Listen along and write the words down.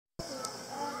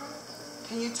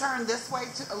Can you turn this way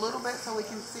a little bit so we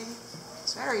can see?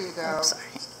 There you go. I'm sorry.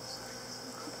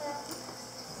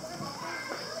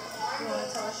 You want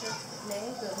to tell us your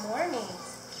name? Good morning.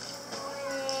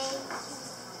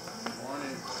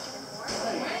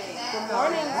 Good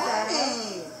morning, Sarah.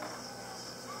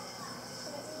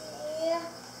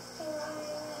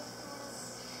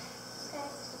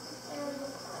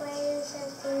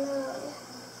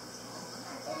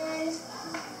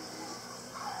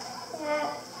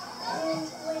 I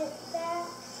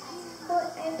put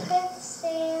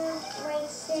white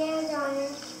sand on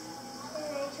it, and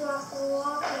I dropped the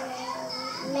water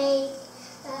and made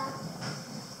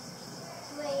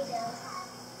Play-Doh.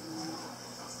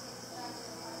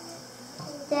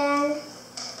 Then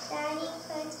Daddy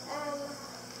put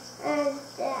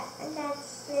that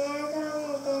sand on it,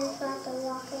 and then dropped the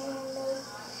water and made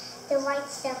the white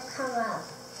stuff come up.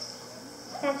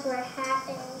 That's what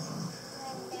happens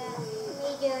when the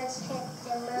meteors hit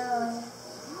the moon.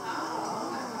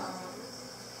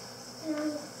 We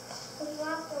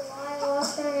walked a lot,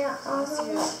 walked on it all the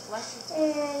way,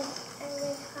 and we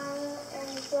hung and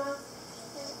walked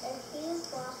a huge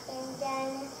walk, and then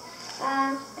I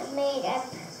made a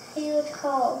huge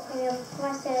hole, and it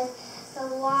pushed a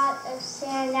lot of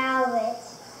sand out of it,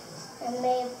 and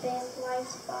made big white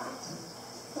spots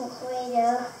with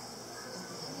Play-Doh.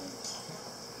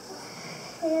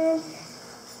 And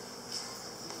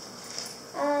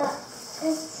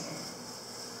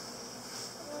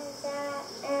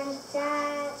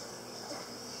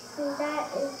that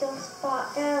is the spot.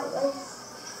 That was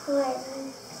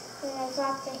when I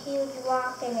dropped a huge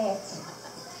rock in it.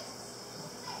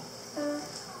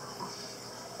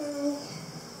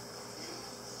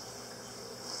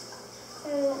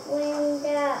 And when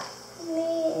the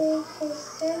meteors hit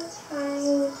this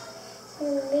time, the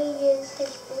meteors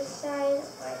hit this side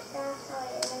like that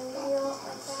side, and then middle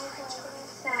like that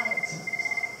side.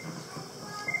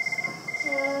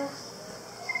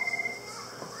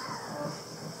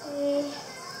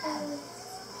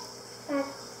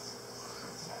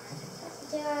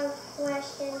 There are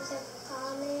questions or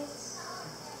comments?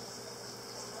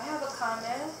 I have a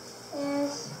comment.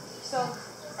 Yes. So,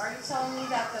 are you telling me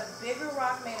that the bigger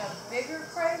rock made a bigger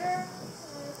crater?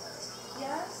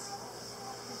 Yes?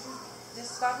 Did you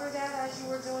discover that as you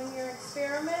were doing your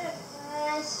experiment?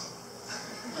 Yes.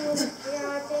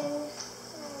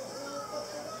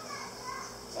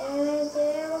 Anyone do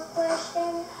you have a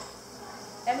question?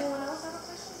 Anyone else have a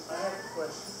question? I have a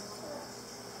question.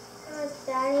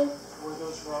 Daddy. Were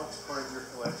those rocks part of your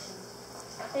collection?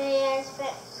 Yes,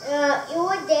 but you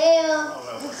were there.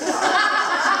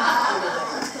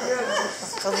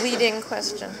 A leading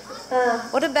question.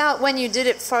 What about when you did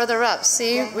it further up?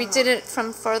 See, we did it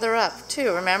from further up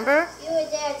too, remember? You were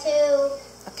there too.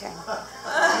 Okay. But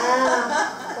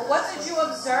what did you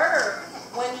observe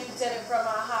when you did it from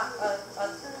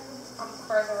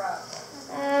further up?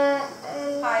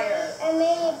 Higher. I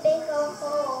made a bigger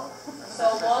hole. So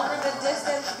longer the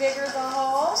distance, bigger the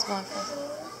hole? It's going faster.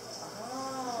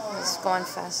 Oh. It's going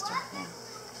faster. Yeah.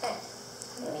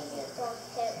 Let me just go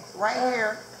hit. Right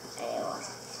here.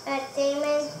 Anyway.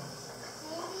 Damon.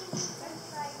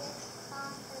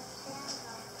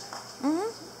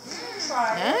 Try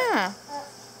it. Yeah.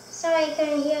 Sorry, I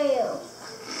couldn't hear you.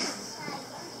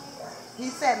 He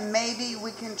said maybe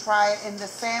we can try it in the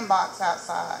sandbox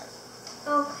outside.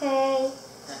 Okay.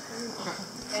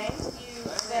 Thank you,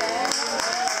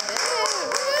 Zach.